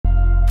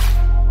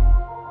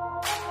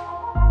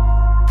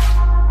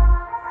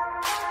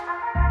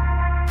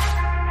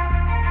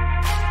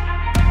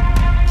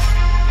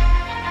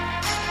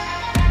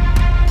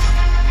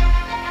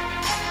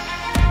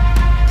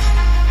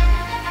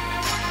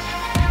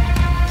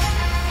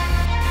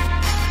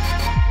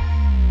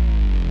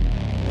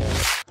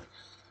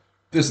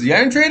This is the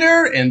Iron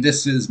Trader, and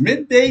this is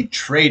Midday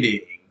Trading.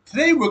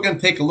 Today we're going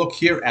to take a look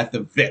here at the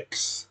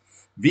VIX,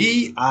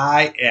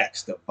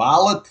 V-I-X, the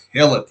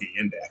Volatility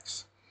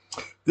Index.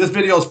 This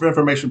video is for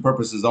information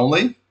purposes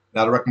only,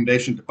 not a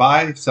recommendation to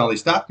buy, sell any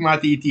stock,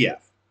 not the ETF.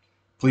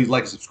 Please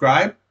like and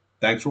subscribe.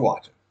 Thanks for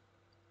watching.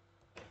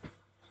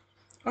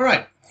 All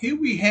right, here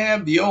we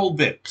have the old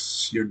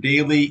VIX, your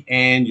daily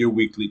and your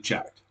weekly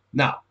chart.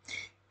 Now,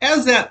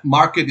 as that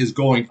market is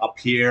going up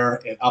here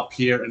and up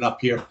here and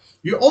up here,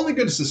 you're only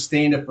going to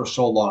sustain it for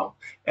so long,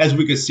 as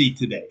we can see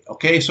today.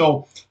 Okay,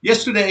 so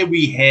yesterday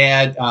we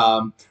had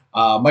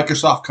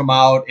Microsoft come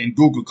out and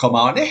Google come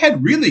out. They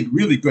had really,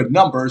 really good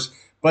numbers,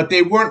 but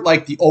they weren't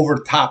like the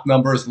over-the-top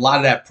numbers. A lot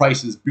of that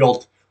price is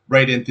built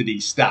right into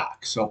these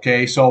stocks.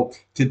 Okay, so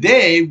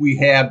today we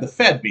have the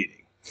Fed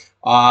meeting.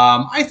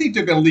 I think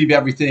they're going to leave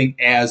everything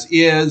as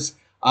is,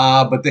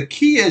 but the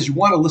key is you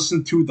want to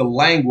listen to the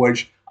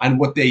language on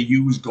what they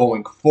use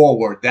going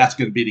forward. That's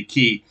going to be the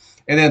key.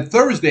 And then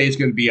Thursday is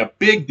going to be a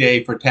big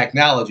day for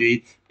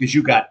technology because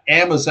you got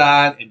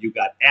Amazon and you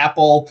got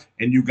Apple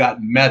and you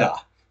got Meta.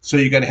 So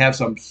you're going to have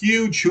some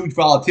huge, huge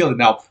volatility.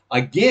 Now,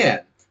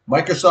 again,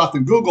 Microsoft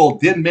and Google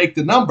didn't make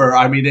the number.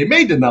 I mean, they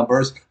made the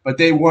numbers, but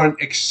they weren't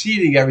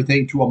exceeding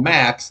everything to a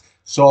max.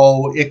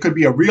 So it could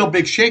be a real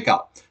big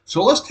shakeout.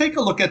 So let's take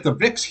a look at the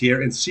VIX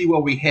here and see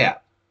what we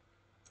have.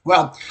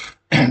 Well,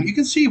 you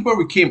can see where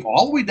we came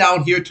all the way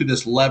down here to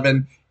this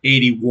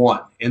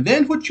 1181. And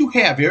then what you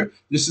have here,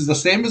 this is the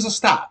same as a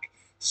stock.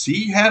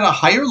 See, you had a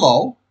higher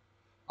low,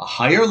 a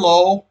higher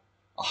low,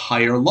 a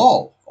higher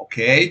low,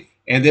 okay?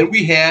 And then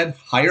we had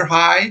higher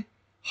high,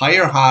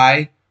 higher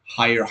high,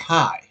 higher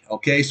high,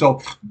 okay?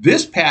 So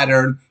this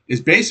pattern is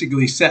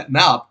basically setting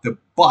up to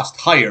bust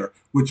higher,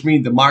 which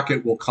means the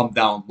market will come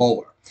down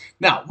lower.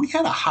 Now, we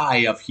had a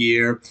high up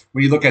here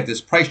when you look at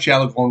this price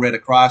channel going right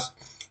across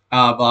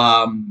of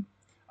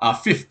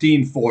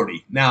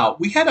 1540. Now,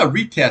 we had a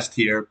retest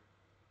here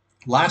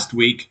last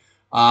week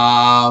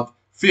of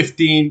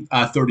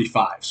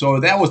 1535. So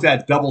that was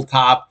that double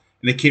top,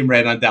 and it came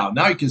right on down.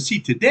 Now you can see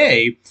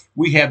today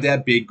we have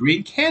that big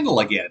green candle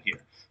again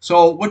here.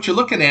 So what you're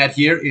looking at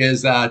here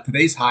is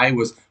today's high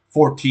was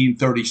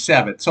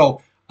 1437.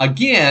 So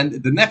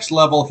again, the next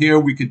level here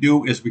we could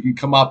do is we can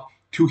come up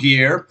to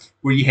here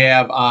where you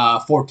have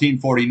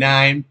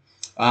 1449.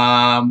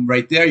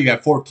 Right there, you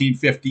have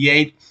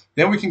 1458.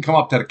 Then we can come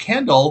up to the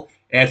candle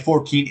at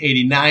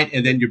 1489,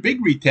 and then your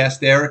big retest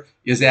there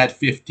is at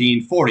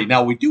 1540.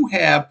 Now, we do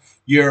have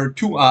your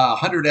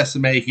 100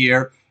 SMA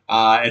here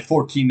at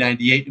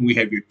 1498, and we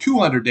have your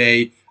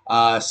 200-day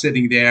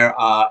sitting there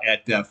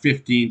at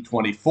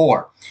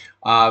 1524.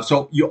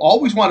 So you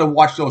always want to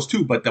watch those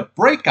two, but the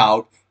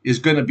breakout is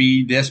going to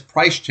be this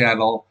price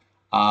channel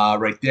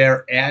right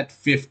there at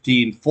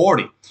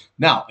 1540.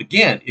 Now,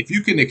 again, if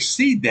you can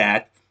exceed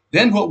that,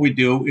 then what we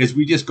do is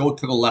we just go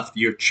to the left of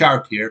your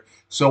chart here.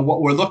 So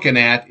what we're looking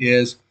at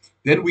is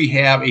then we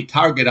have a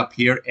target up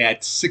here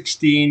at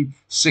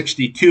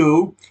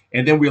 1662.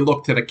 And then we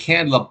look to the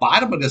candle, the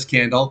bottom of this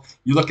candle,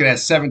 you're looking at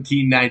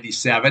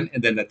 1797.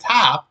 And then the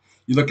top,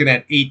 you're looking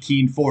at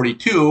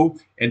 1842.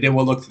 And then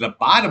we'll look to the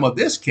bottom of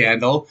this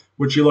candle,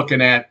 which you're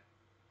looking at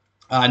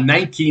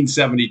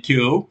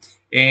 1972.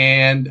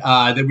 And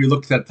then we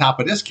look to the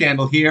top of this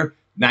candle here,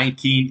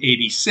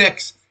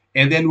 1986.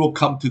 And then we'll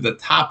come to the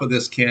top of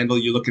this candle.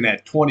 You're looking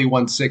at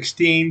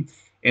 2116.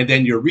 And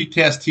then your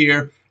retest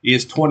here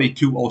is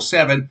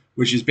 2207,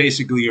 which is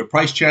basically your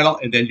price channel.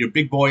 And then your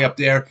big boy up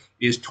there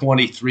is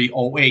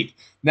 2308.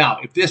 Now,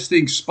 if this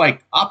thing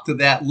spiked up to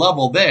that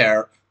level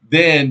there,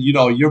 then, you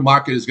know, your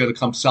market is going to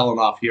come selling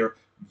off here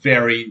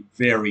very,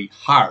 very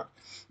hard.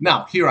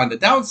 Now, here on the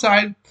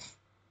downside,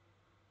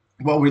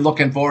 what we're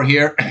looking for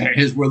here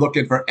is we're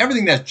looking for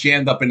everything that's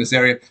jammed up in this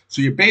area.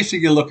 So you're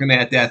basically looking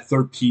at that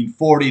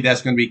 1340.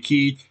 That's going to be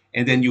key.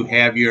 And then you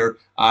have your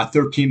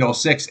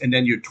 1306, and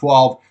then your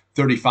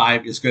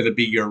 1235 is going to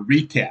be your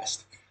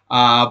retest.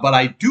 But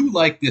I do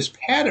like this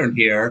pattern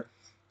here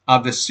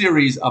of the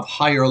series of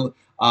higher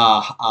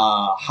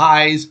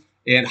highs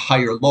and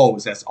higher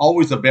lows. That's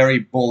always a very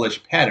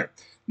bullish pattern.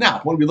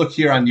 Now, when we look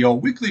here on the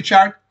old weekly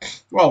chart,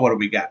 well, what do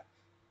we got?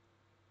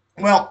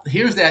 Well,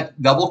 here's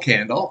that double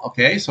candle,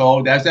 okay?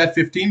 So that's that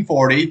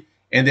 1540,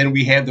 and then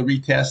we have the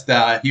retest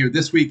here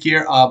this week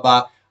here of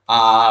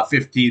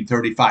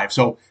 1535.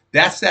 So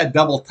that's that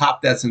double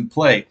top that's in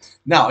play.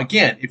 Now,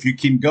 again, if you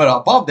can go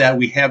above that,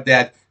 we have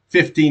that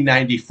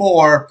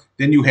 1594,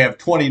 then you have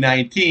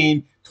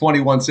 2019,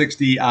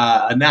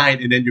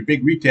 2169, and then your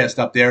big retest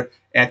up there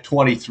at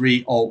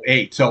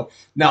 2308. So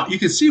now you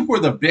can see where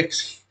the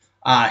VIX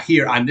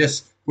here on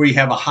this, where you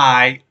have a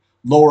high,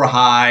 lower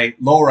high,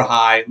 lower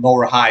high,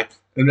 lower high.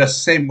 And that's the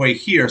same way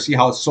here. See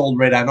how it's sold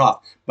right on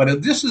off.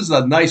 But this is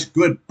a nice,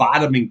 good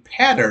bottoming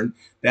pattern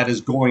that is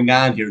going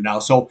on here now.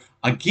 So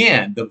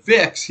again, the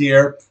VIX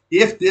here,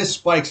 if this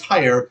spikes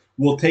higher,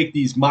 will take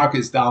these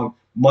markets down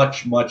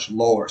much, much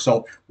lower.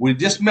 So we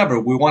just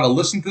remember, we want to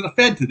listen to the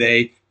Fed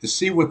today to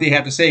see what they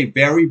have to say.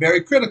 Very,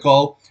 very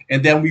critical.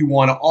 And then we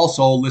want to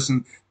also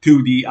listen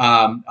to the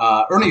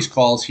earnings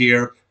calls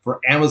here for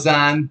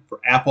Amazon, for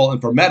Apple,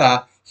 and for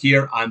Meta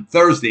here on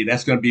Thursday.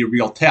 That's going to be a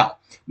real tell.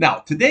 Now,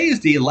 today is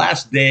the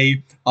last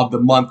day of the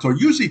month, or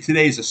usually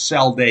today is a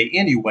sell day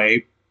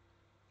anyway.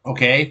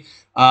 Okay,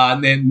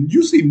 and then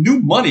usually new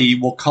money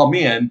will come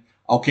in,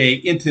 okay,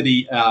 into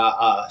the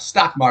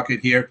stock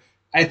market here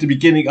at the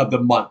beginning of the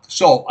month.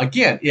 So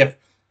again, if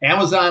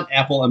Amazon,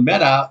 Apple, and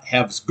Meta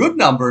have good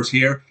numbers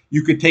here,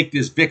 you could take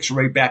this VIX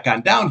right back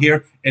on down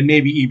here and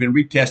maybe even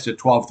retest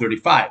at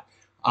 1235,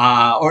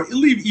 or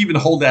even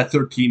hold that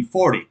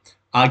 1340.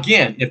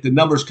 Again, if the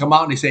numbers come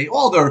out and they say,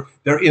 oh,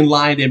 they're in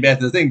line and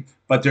that's the thing,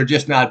 but they're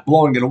just not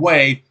blowing it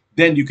away,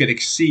 then you could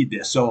exceed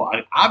this. So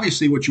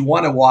obviously, what you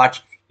want to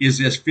watch is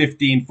this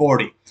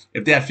 1540.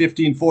 If that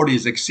 1540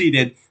 is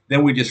exceeded,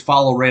 then we just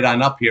follow right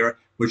on up here,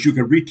 which you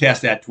can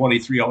retest at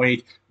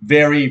 2308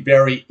 very,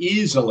 very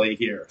easily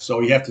here. So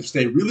you have to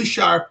stay really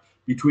sharp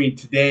between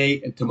today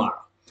and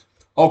tomorrow.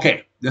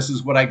 Okay, this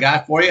is what I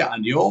got for you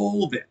on the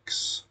old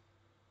VIX.